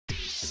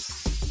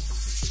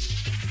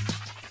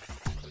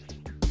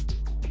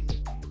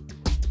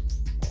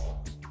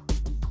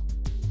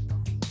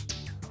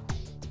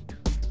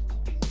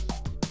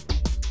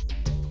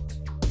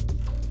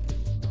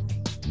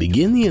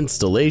Begin the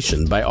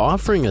installation by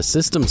offering a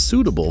system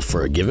suitable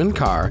for a given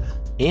car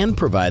and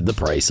provide the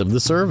price of the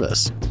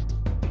service.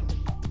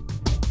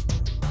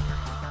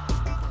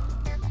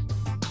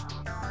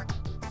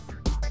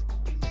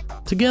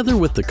 Together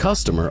with the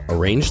customer,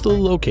 arrange the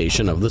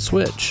location of the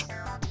switch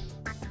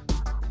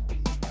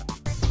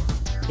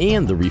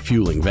and the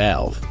refueling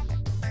valve.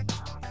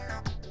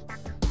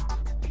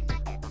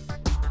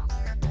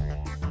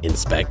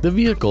 Inspect the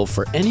vehicle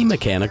for any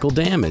mechanical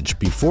damage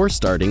before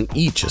starting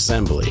each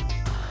assembly.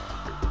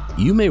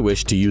 You may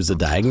wish to use a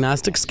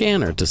diagnostic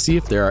scanner to see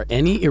if there are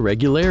any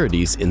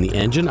irregularities in the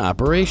engine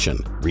operation.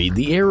 Read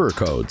the error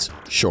codes,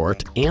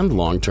 short and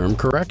long-term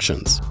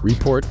corrections.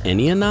 Report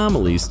any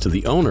anomalies to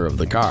the owner of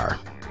the car.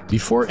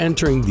 Before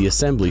entering the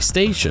assembly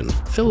station,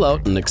 fill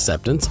out an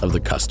acceptance of the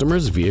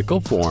customer's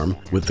vehicle form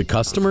with the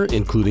customer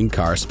including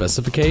car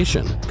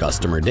specification,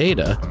 customer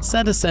data,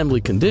 set assembly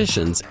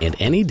conditions, and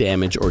any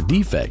damage or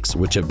defects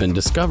which have been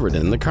discovered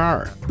in the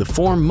car. The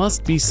form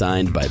must be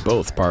signed by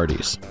both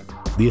parties.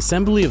 The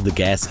assembly of the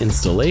gas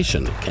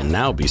installation can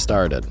now be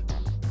started.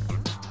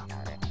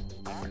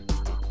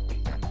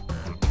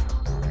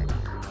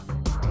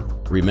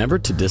 Remember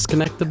to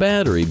disconnect the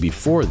battery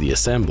before the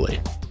assembly.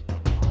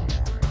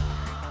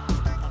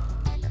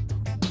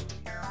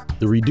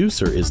 The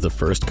reducer is the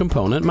first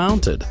component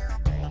mounted.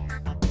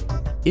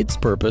 Its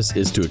purpose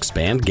is to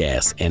expand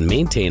gas and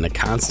maintain a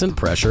constant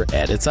pressure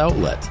at its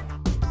outlet.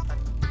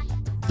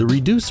 The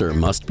reducer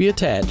must be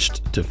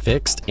attached to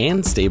fixed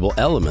and stable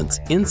elements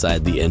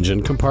inside the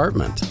engine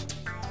compartment.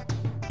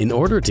 In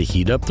order to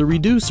heat up the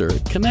reducer,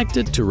 connect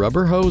it to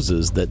rubber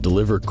hoses that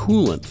deliver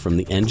coolant from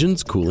the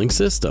engine's cooling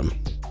system.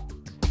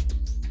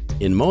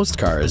 In most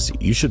cars,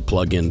 you should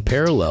plug in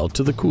parallel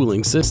to the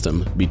cooling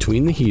system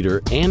between the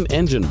heater and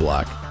engine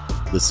block,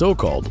 the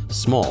so-called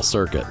small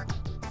circuit.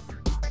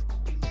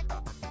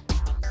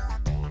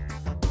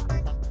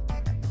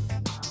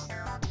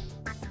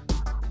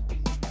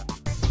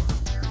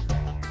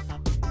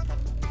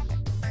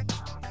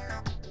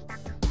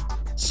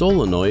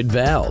 Solenoid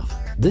valve.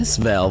 This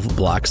valve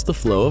blocks the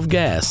flow of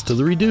gas to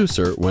the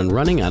reducer when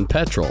running on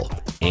petrol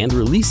and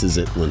releases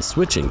it when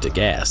switching to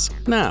gas.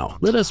 Now,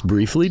 let us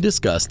briefly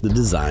discuss the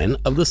design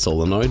of the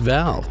solenoid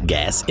valve.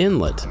 Gas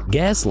inlet.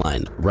 Gas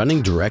line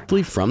running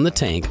directly from the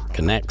tank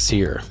connects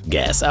here.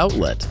 Gas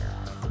outlet.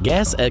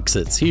 Gas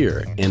exits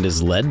here and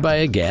is led by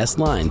a gas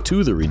line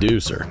to the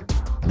reducer.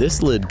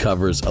 This lid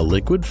covers a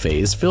liquid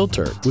phase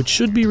filter, which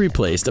should be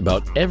replaced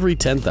about every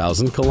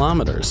 10,000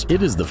 kilometers.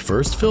 It is the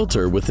first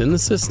filter within the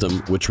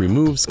system which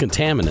removes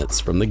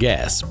contaminants from the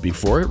gas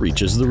before it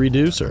reaches the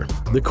reducer.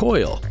 The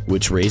coil,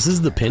 which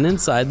raises the pin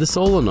inside the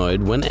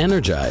solenoid when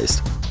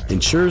energized,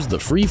 ensures the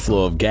free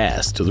flow of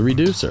gas to the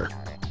reducer.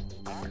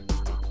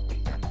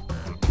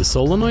 The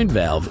solenoid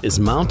valve is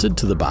mounted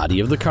to the body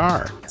of the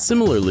car,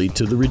 similarly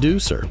to the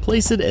reducer.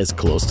 Place it as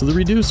close to the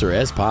reducer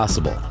as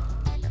possible.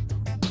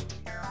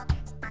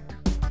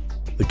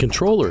 The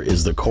controller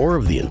is the core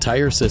of the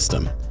entire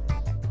system.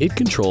 It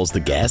controls the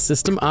gas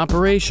system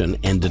operation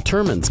and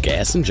determines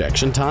gas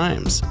injection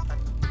times.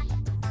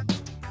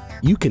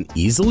 You can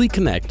easily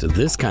connect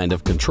this kind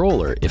of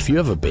controller if you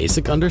have a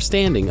basic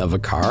understanding of a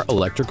car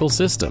electrical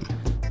system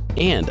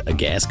and a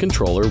gas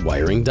controller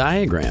wiring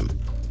diagram.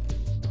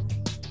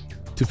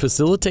 To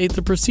facilitate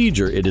the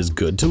procedure, it is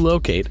good to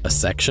locate a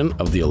section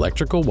of the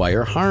electrical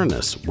wire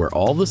harness where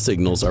all the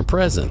signals are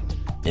present: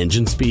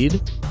 engine speed,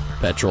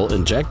 petrol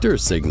injector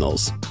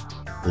signals,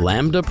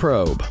 lambda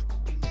probe.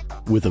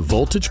 With a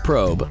voltage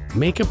probe,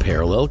 make a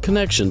parallel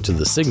connection to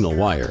the signal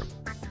wire.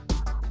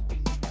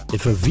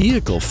 If a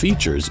vehicle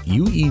features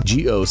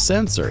UEGO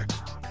sensor,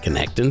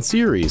 connect in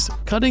series,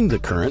 cutting the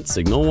current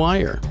signal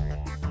wire.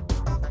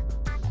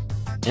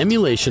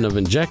 Emulation of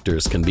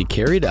injectors can be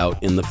carried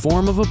out in the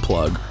form of a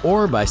plug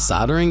or by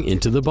soldering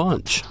into the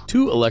bunch.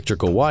 Two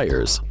electrical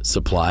wires,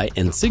 supply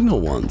and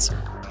signal ones,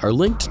 are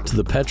linked to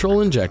the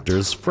petrol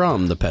injectors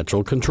from the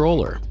petrol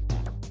controller.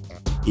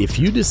 If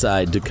you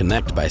decide to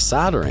connect by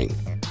soldering,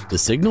 the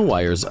signal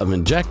wires of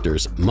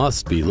injectors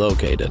must be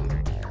located.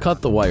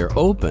 Cut the wire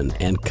open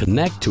and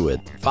connect to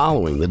it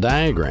following the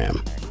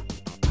diagram.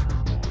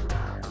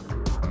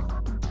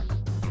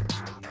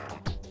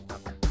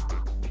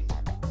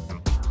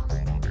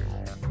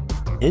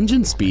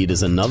 Engine speed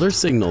is another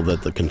signal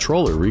that the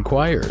controller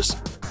requires.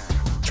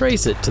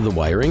 Trace it to the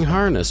wiring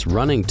harness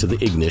running to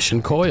the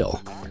ignition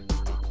coil.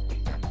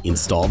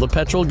 Install the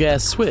petrol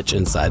gas switch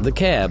inside the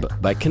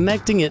cab by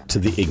connecting it to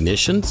the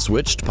ignition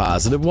switched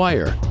positive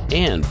wire,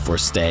 and for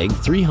STAG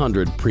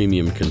 300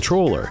 Premium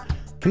Controller,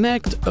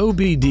 connect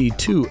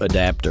OBD2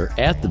 adapter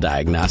at the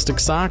diagnostic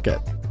socket.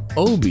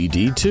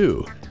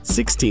 OBD2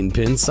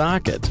 16-pin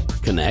socket.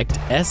 Connect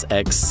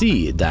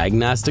SXC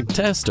diagnostic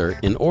tester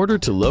in order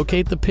to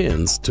locate the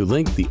pins to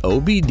link the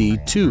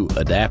OBD2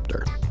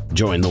 adapter.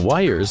 Join the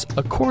wires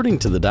according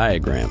to the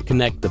diagram.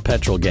 Connect the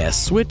petrol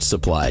gas switch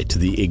supply to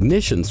the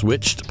ignition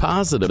switched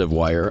positive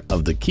wire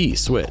of the key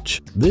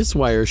switch. This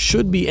wire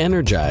should be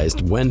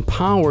energized when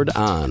powered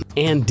on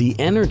and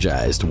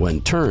de-energized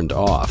when turned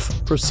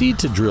off. Proceed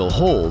to drill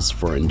holes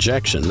for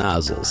injection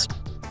nozzles.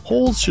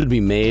 Holes should be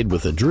made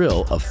with a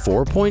drill of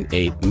 4.8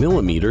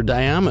 mm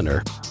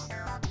diameter.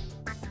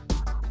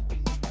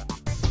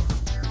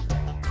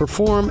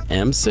 Perform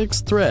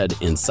M6 thread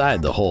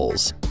inside the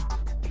holes.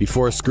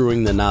 Before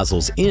screwing the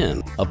nozzles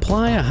in,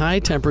 apply a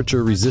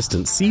high-temperature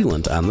resistant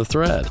sealant on the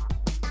thread.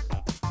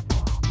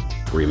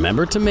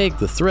 Remember to make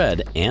the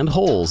thread and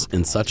holes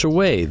in such a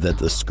way that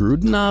the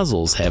screwed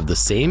nozzles have the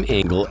same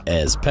angle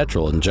as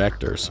petrol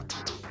injectors.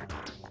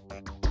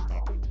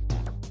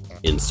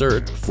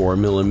 Insert 4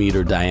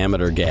 mm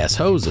diameter gas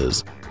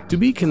hoses to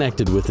be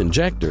connected with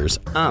injectors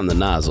on the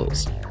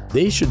nozzles.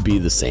 They should be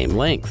the same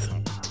length.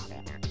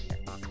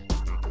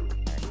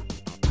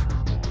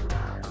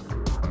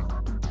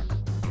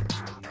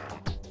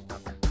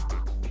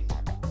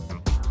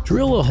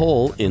 Drill a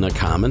hole in a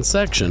common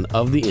section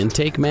of the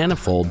intake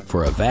manifold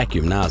for a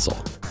vacuum nozzle.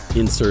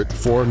 Insert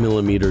 4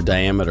 mm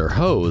diameter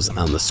hose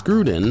on the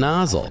screwed-in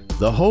nozzle.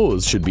 The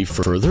hose should be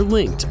further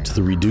linked to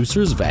the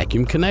reducer's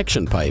vacuum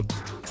connection pipe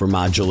for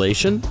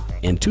modulation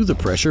and to the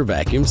pressure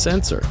vacuum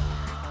sensor.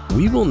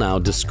 We will now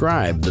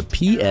describe the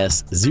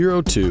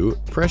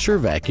PS02 pressure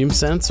vacuum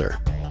sensor.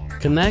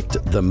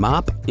 Connect the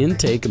MOP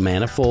intake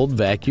manifold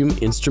vacuum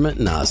instrument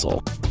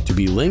nozzle to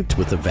be linked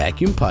with the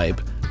vacuum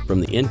pipe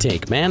from the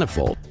intake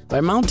manifold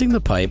by mounting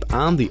the pipe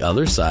on the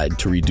other side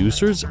to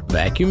reducer's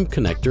vacuum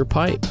connector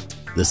pipe.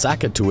 The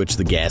socket to which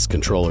the gas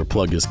controller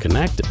plug is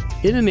connected,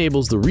 it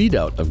enables the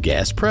readout of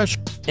gas pressure,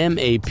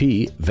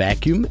 MAP,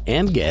 vacuum,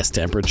 and gas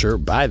temperature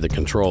by the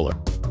controller.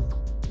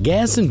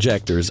 Gas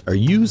injectors are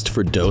used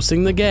for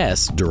dosing the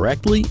gas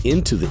directly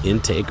into the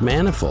intake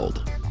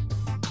manifold.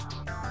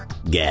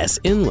 Gas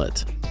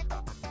inlet.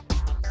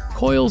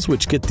 Coils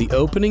which get the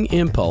opening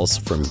impulse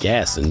from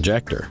gas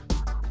injector.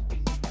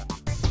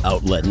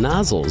 Outlet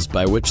nozzles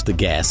by which the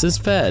gas is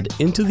fed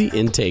into the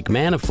intake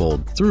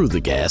manifold through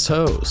the gas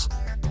hose.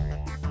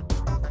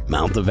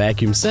 Mount the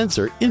vacuum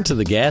sensor into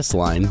the gas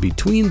line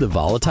between the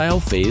volatile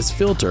phase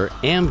filter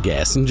and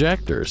gas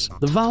injectors.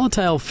 The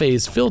volatile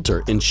phase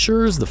filter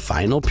ensures the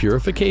final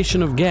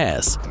purification of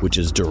gas, which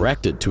is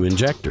directed to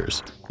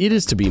injectors. It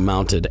is to be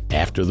mounted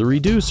after the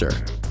reducer,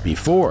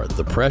 before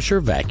the pressure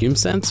vacuum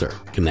sensor.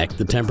 Connect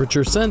the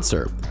temperature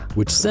sensor,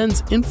 which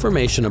sends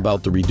information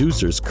about the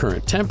reducer's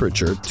current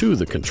temperature to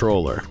the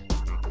controller.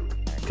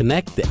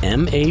 Connect the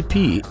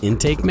MAP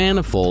intake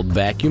manifold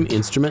vacuum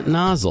instrument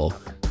nozzle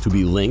to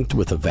be linked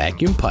with a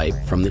vacuum pipe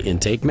from the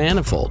intake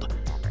manifold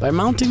by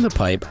mounting the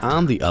pipe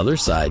on the other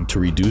side to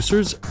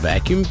reducer's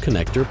vacuum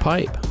connector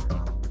pipe.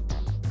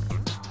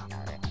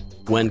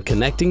 When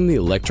connecting the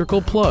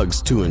electrical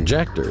plugs to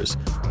injectors,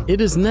 it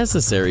is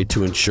necessary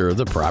to ensure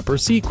the proper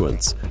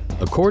sequence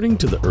according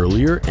to the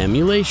earlier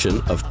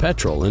emulation of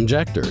petrol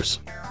injectors.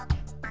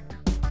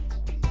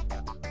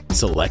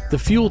 Select the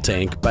fuel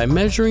tank by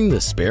measuring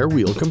the spare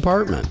wheel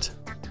compartment.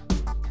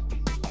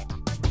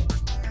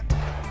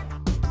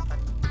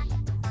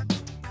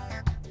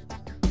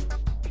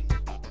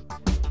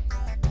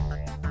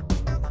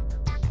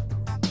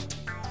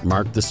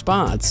 Mark the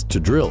spots to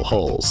drill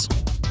holes.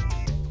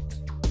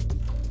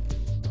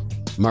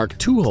 Mark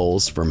 2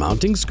 holes for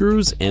mounting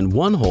screws and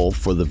 1 hole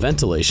for the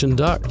ventilation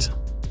duct.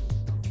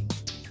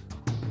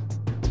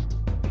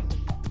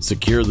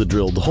 Secure the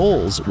drilled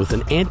holes with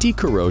an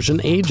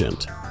anti-corrosion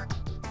agent.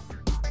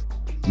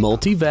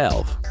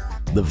 Multi-valve.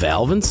 The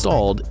valve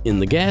installed in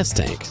the gas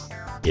tank.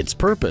 Its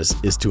purpose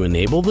is to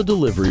enable the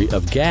delivery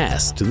of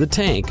gas to the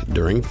tank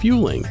during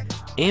fueling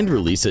and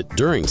release it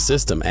during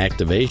system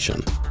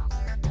activation.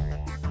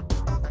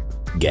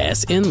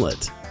 Gas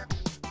inlet.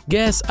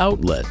 Gas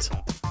outlet.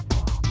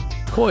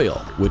 Coil,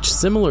 which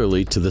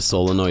similarly to the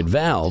solenoid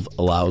valve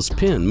allows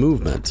pin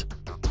movement.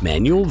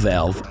 Manual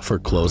valve for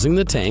closing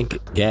the tank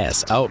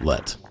gas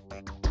outlet.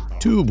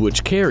 Tube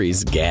which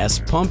carries gas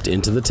pumped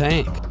into the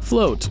tank.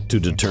 Float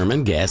to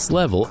determine gas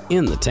level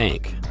in the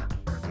tank.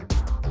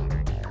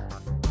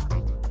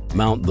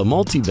 Mount the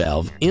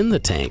multi-valve in the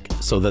tank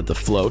so that the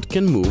float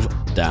can move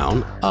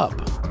down, up.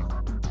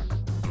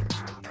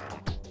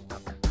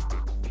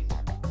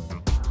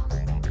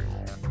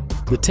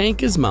 The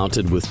tank is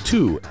mounted with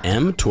 2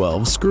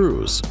 M12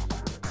 screws.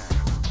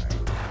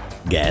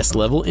 Gas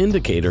level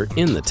indicator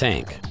in the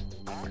tank.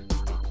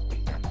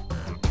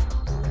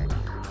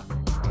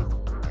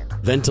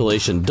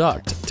 Ventilation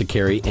duct to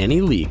carry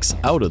any leaks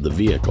out of the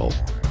vehicle.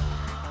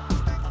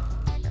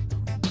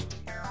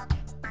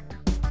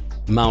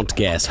 Mount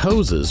gas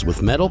hoses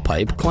with metal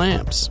pipe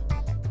clamps.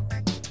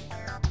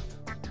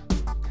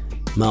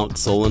 Mount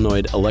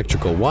solenoid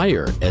electrical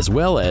wire as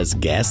well as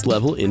gas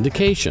level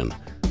indication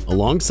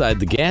alongside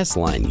the gas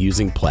line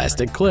using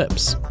plastic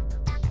clips.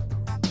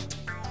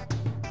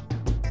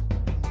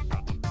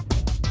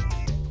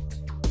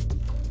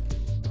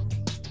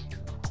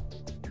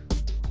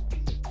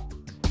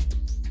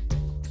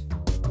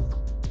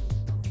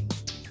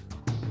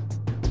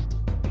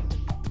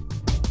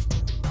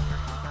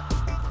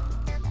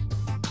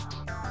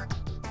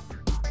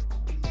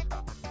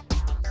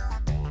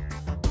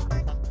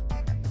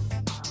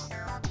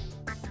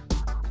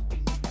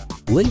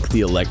 Link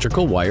the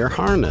electrical wire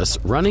harness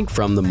running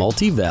from the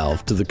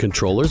multi-valve to the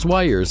controller's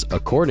wires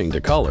according to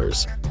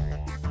colors.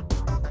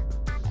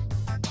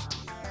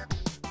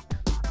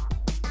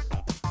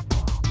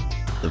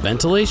 The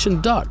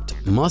ventilation duct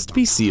must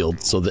be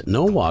sealed so that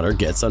no water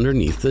gets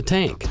underneath the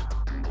tank.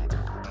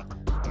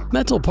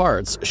 Metal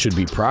parts should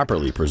be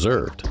properly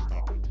preserved.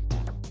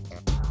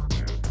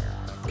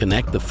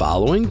 Connect the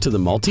following to the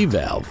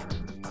multi-valve: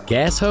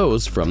 gas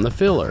hose from the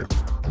filler,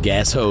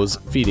 gas hose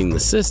feeding the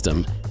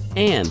system,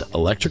 and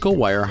electrical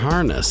wire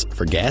harness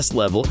for gas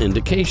level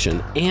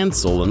indication and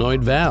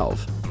solenoid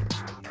valve.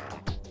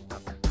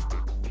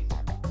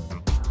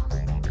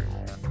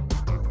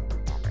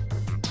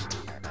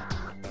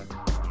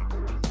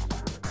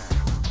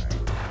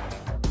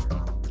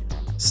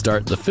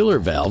 Start the filler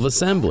valve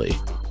assembly.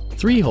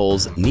 3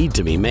 holes need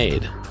to be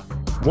made.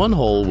 1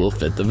 hole will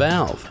fit the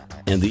valve,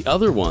 and the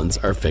other ones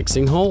are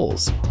fixing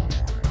holes.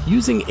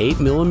 Using 8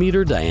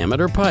 mm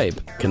diameter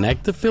pipe,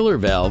 connect the filler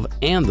valve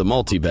and the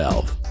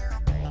multi-valve.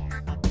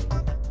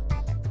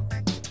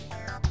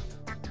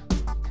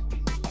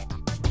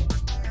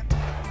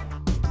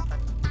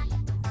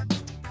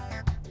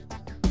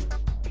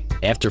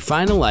 After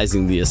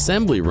finalizing the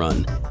assembly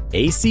run,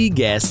 AC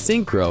Gas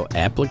Synchro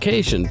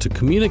application to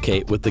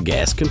communicate with the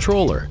gas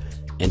controller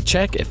and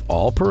check if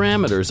all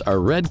parameters are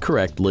read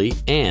correctly,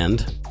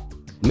 and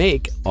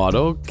make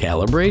auto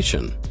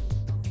calibration.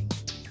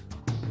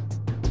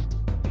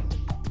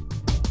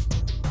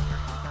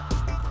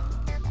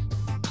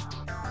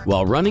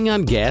 While running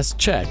on gas,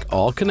 check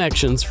all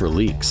connections for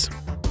leaks.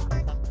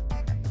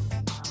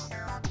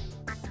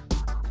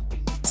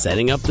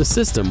 Setting up the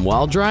system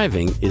while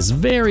driving is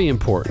very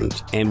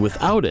important, and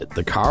without it,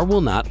 the car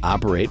will not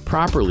operate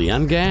properly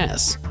on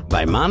gas.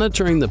 By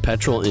monitoring the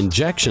petrol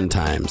injection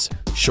times,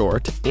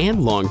 short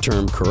and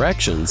long-term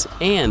corrections,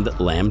 and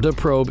lambda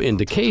probe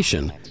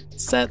indication,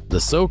 set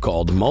the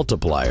so-called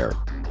multiplier.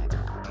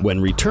 When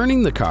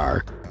returning the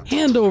car,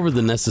 hand over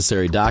the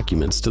necessary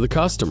documents to the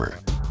customer: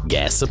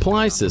 gas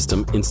supply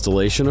system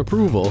installation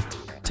approval,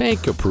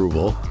 tank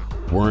approval,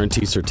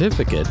 warranty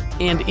certificate,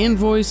 and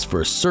invoice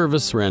for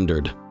service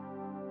rendered.